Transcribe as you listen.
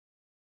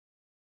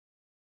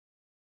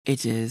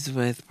It is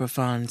with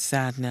profound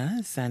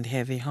sadness and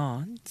heavy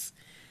hearts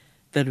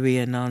that we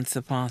announce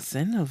the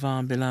passing of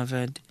our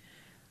beloved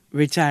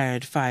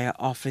retired Fire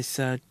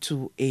Officer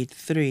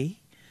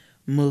 283,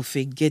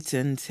 Murphy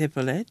Gittens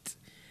Hippolyte,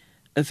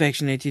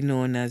 affectionately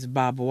known as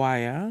Bob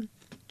Wire,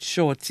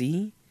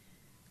 Shorty,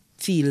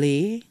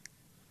 T-Lay,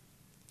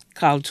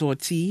 Caltor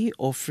T,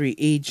 or Free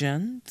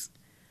Agent,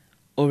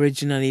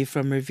 originally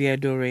from Riviere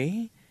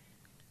Dore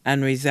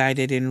and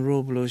resided in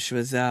Roblo,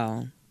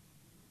 Choiseul.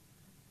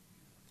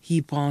 He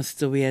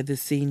passed away at the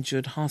St.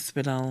 Jude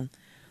Hospital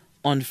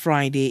on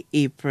Friday,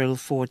 April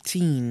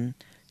 14,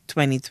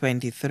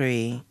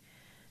 2023.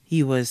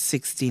 He was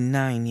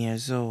 69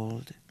 years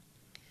old.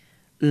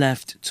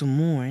 Left to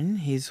mourn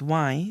his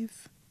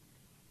wife,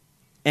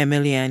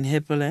 Emilienne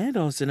Hippolyte,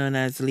 also known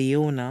as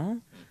Leona,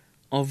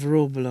 of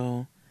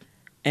Roblo,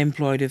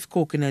 employed with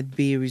Coconut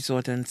Bay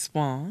Resort and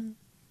Spa.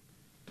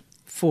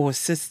 4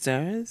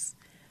 sisters,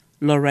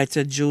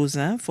 Loretta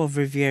Joseph of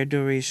Riviere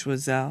Dore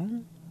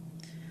Choiseul,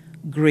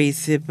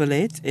 Grace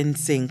Hippolyte in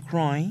St.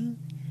 Croix,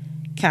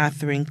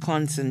 Catherine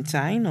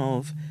Constantine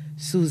of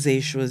Suze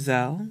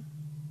Choiseul,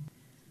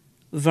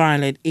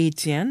 Violet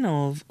Etienne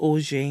of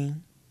Auger.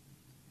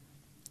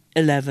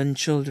 11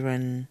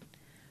 children,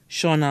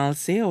 Sean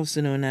Alsey,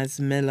 also known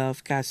as Miller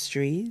of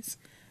Castries,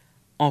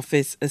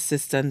 Office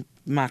Assistant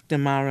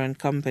McNamara and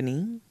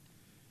Company,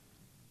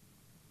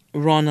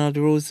 Ronald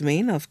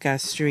Rosemain of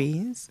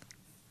Castries,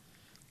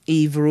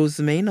 Eve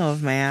Rosemain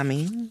of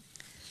Miami,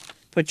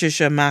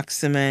 Patricia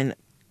Maximin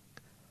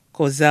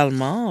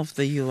Kozelma of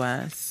the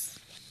U.S.,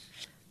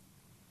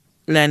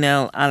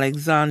 Lenel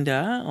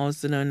Alexander,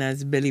 also known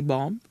as Billy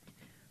Bob,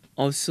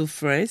 of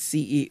Soufre,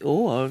 CEO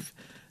of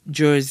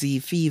Jersey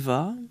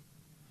Fever,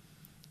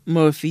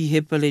 Murphy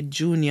Hippolyte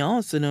Jr.,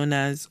 also known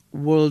as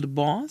World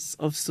Boss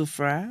of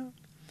Soufre,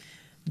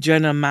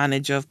 General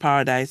Manager of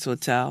Paradise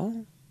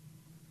Hotel,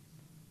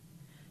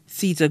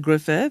 Sita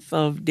Griffith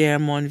of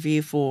Daremont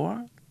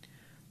V4,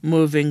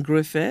 Mervyn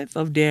Griffith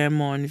of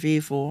Daremont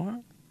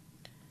V4,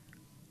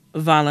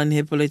 Valon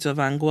Hippolyte of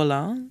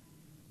Angola,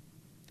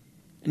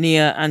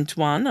 Nia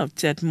Antoine of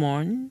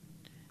Tetmorn,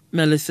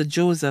 Melissa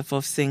Joseph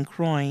of St.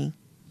 Croix.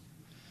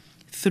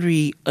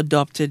 3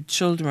 adopted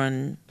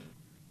children,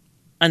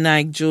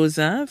 Anaik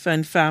Joseph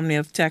and family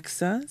of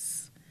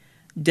Texas,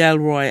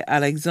 Delroy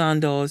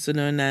Alexander, also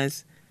known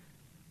as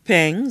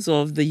Pengs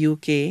of the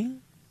UK,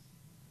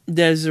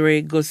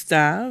 Desiree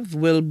Gustave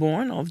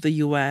Wilborn of the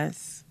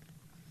US.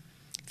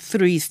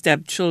 3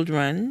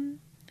 stepchildren,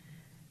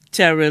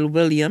 Terrell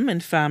William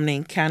and family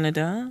in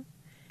Canada,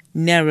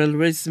 Neril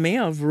Risme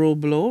of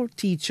Roblo,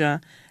 teacher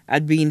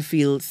at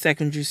Beanfield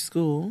Secondary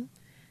School,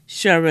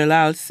 Cheryl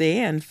Alsey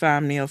and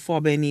family of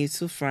Forbeny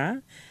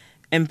Soufra,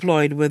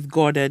 employed with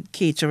Goddard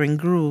Catering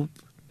Group.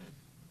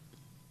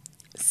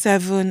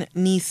 7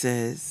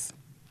 nieces,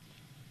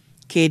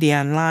 Katie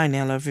Ann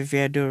Lionel of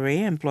Riviere Dore,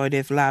 employed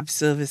with Lab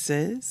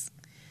Services,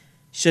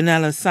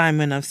 Chanella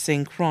Simon of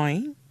St.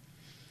 Croix,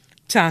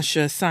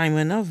 Tasha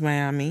Simon of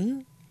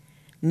Miami,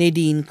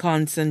 Nadine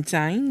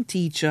Constantine,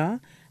 teacher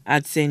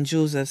at St.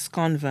 Joseph's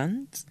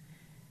Convent,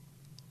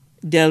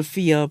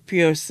 Delphia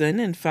Pearson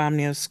and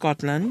family of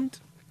Scotland,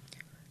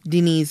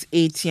 Denise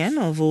Etienne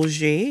of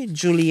Auger,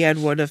 Julie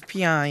Edward of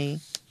Pi.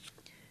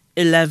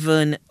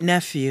 11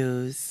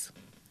 nephews,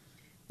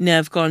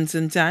 Nev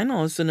Constantine,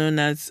 also known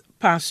as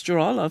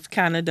Pastoral of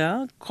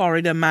Canada,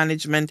 Corridor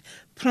Management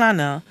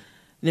Planner,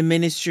 the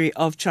Ministry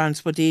of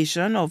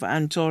Transportation of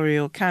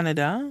Ontario,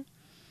 Canada,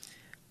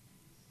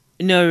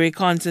 Nuri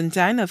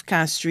Constantine of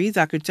Castries,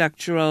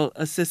 Architectural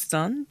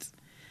Assistant,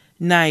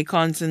 Nye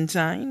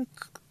Constantine,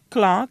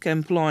 Clark,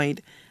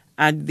 employed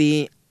at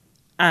the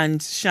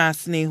Aunt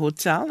Chasney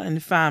Hotel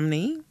and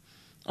family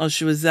of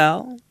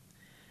Choiseul,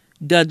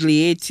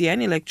 Dudley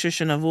Etienne,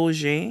 electrician of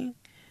Auger,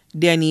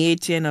 Denny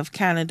Etienne of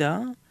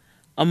Canada,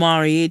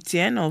 Amari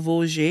Etienne of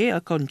Auger,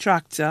 a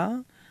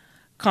contractor,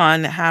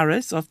 Con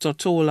Harris of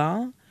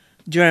Tortola,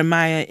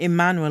 Jeremiah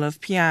Emmanuel of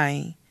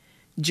Pi,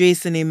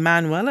 Jason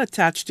Emmanuel,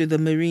 attached to the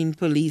Marine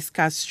Police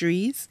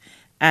Castries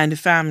and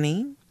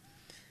family,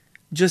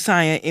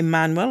 Josiah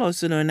Emmanuel,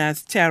 also known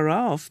as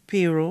Terra of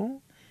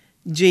Peru,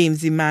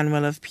 James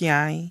Emmanuel of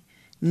Pi,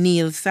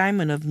 Neil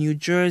Simon of New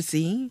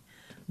Jersey,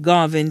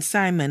 Garvin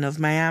Simon of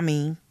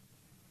Miami.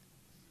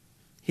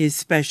 His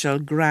special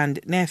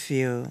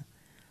grandnephew,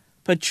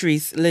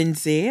 Patrice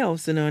Lindsay,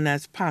 also known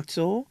as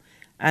Pato,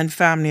 and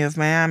family of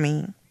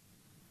Miami.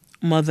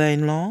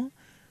 Mother-in-law,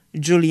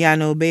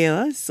 Juliano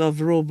Beos of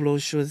Roblo,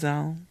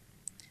 Choiseul.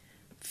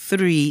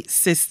 3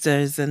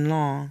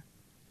 sisters-in-law,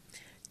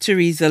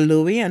 Teresa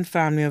Louis and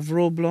family of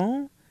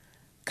Roblo,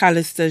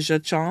 Callista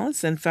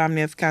Charles and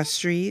family of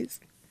Castries,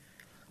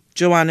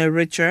 Joanna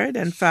Richard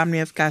and family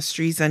of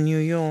Castries and New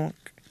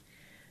York.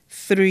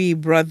 3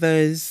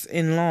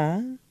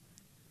 brothers-in-law,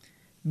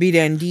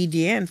 Biden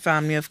Didier and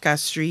family of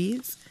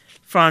Castries,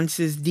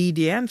 Francis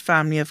Didier and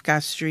family of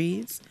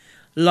Castries,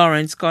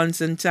 Lawrence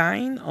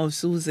Constantine of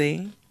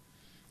Suze.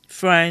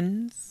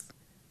 Friends,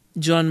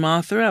 John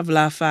Martha of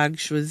Lafargue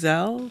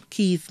Choiseul,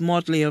 Keith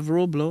Motley of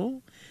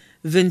Roblo,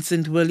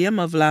 Vincent William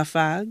of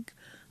Lafargue,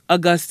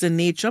 Augustine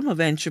Natrum of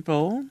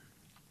Entrepot,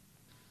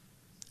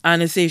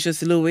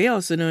 Anastasius Louis,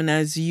 also known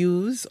as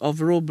Hughes of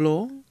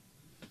Roblo,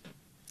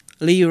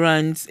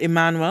 Leurance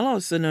Emmanuel,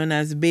 also known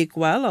as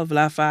Bakewell of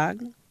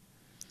Lafargue,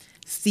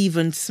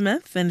 Stephen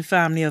Smith and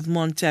family of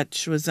Montet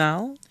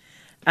Choiseul,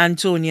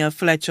 Antonia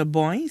Fletcher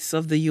Boyce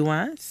of the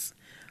U.S.,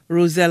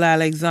 Rosella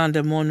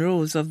Alexander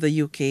Monrose of the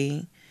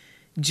U.K.,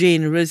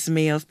 Jane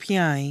Rismay of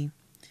PI,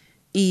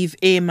 Eve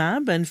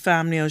Amab and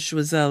family of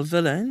Choiseul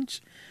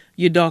Village,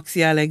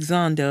 Eudoxia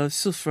Alexander of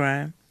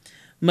Soufrière,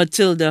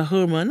 Matilda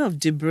Herman of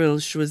Debril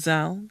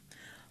Choiseul,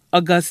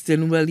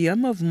 Augustine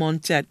William of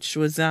Montet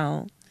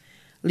Choiseul,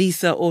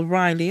 Lisa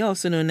O'Reilly,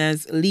 also known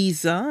as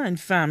Lisa and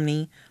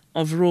family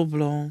of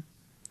Roblo,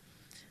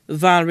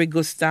 Valerie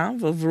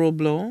Gustave of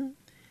Roblo,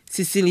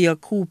 Cecilia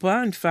Cooper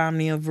and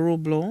family of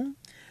Roblo,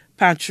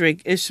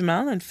 Patrick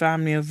Ishmael and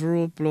family of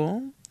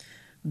Roblo,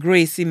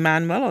 Grace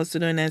Emmanuel, also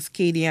known as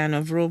Kadian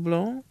of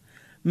Roblo,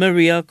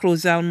 Maria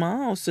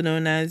Closalma, also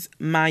known as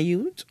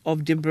Mayut of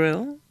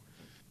Debril,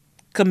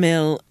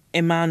 Camille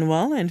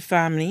Emmanuel and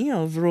family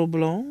of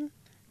Roblo,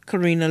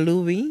 Karina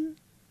Louis,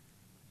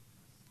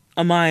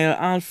 Amaya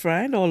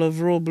Alfred, all of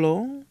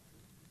Roblo,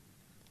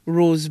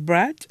 Rose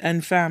Brett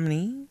and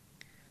family,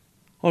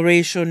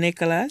 Horatio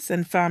Nicholas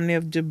and family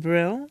of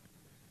Debril,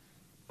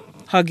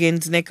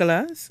 Huggins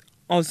Nicholas,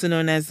 also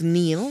known as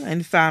Neil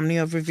and family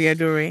of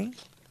Rivière-du-Ré,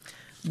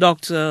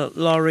 Dr.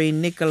 Laurie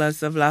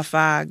Nicholas of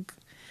Lafargue,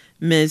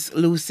 Miss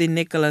Lucy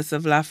Nicholas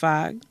of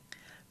Lafargue,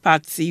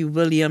 Patsy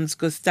Williams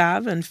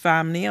Gustave and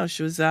family of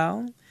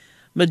Choiseul,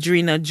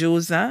 Madrina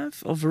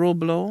Joseph of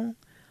Roblo,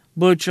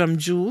 Bertram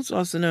Jules,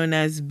 also known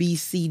as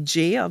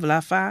BCJ of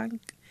Lafargue,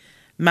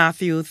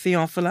 Matthew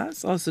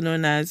Theophilus, also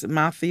known as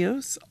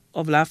Matthews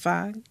of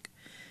Lafargue,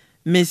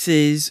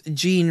 Mrs.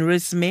 Jean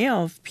Rismay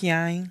of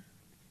PI.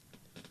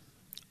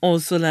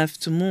 Also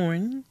left to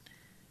mourn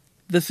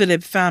the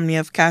Philip family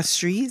of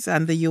Castries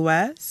and the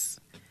U.S.,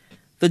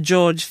 the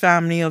George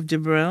family of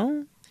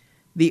Debril,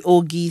 the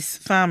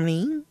Auguste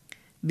family,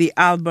 the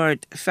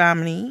Albert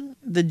family,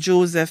 the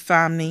Joseph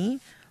family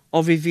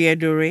of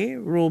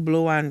Rivière-du-Ré,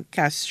 Roblo, and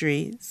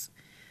Castries,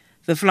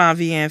 the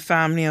Flavien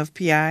family of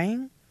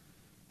PI,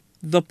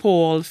 the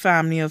Paul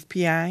family of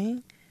PI,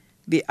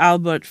 the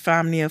Albert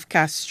family of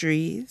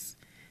Castries,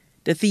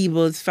 the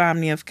Theobald's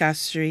family of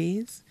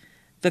Castries,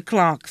 the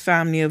Clark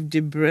family of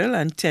Debril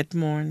and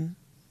Tetmorn,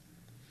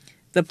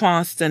 the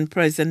past and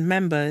present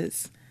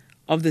members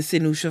of the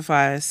St. Lucia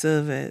Fire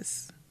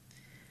Service.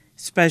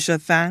 Special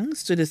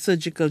thanks to the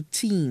surgical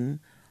team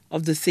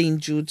of the St.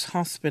 Jude's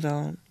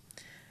Hospital,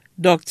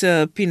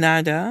 Dr.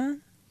 Pinada,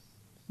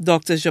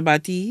 Dr.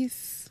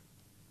 Jabatis,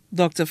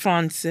 Dr.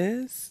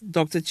 Francis,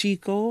 Dr.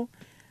 Chico,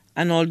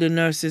 and all the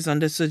nurses on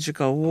the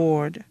surgical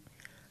ward,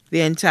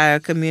 the entire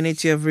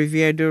community of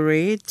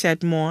Rivière-du-Ré,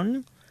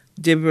 Tetmon,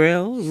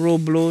 Debril,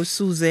 Roblo,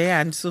 Souzé,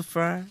 and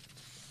Soufrière.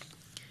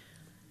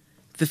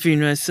 The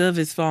funeral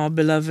service for our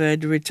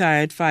beloved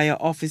retired fire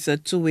officer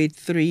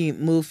 283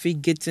 Murphy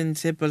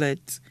Gittens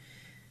Hippolyte,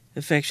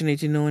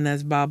 affectionately known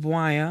as Bob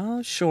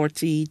Wire,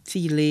 Shorty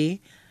Tile,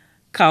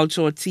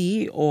 Culture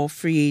T or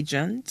free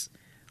agent,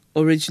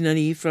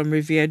 originally from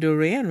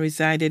Rivière-du-Ré and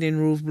resided in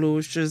Rouve-Bleau,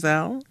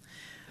 Choiseul,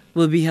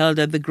 will be held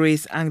at the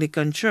Grace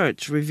Anglican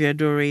Church,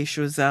 Rivière-du-Ré,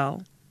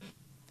 Choiseul,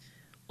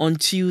 on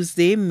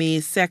Tuesday, May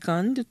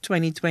 2nd,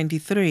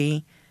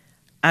 2023,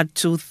 at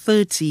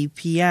 2:30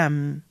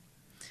 p.m.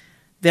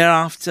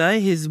 Thereafter,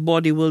 his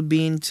body will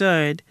be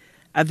interred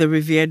at the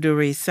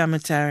Rivière-du-Ré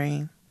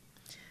Cemetery.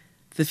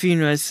 The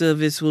funeral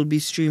service will be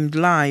streamed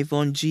live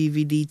on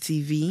GVD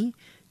TV,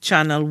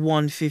 channel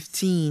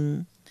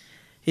 115.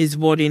 His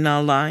body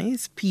now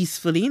lies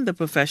peacefully in the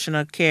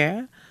professional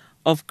care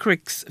of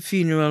Crick's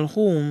Funeral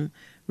Home,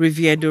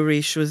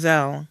 Rivière-du-Ré,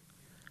 Choiseul.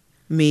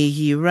 May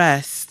he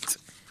rest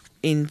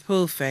in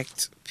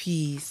perfect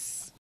peace.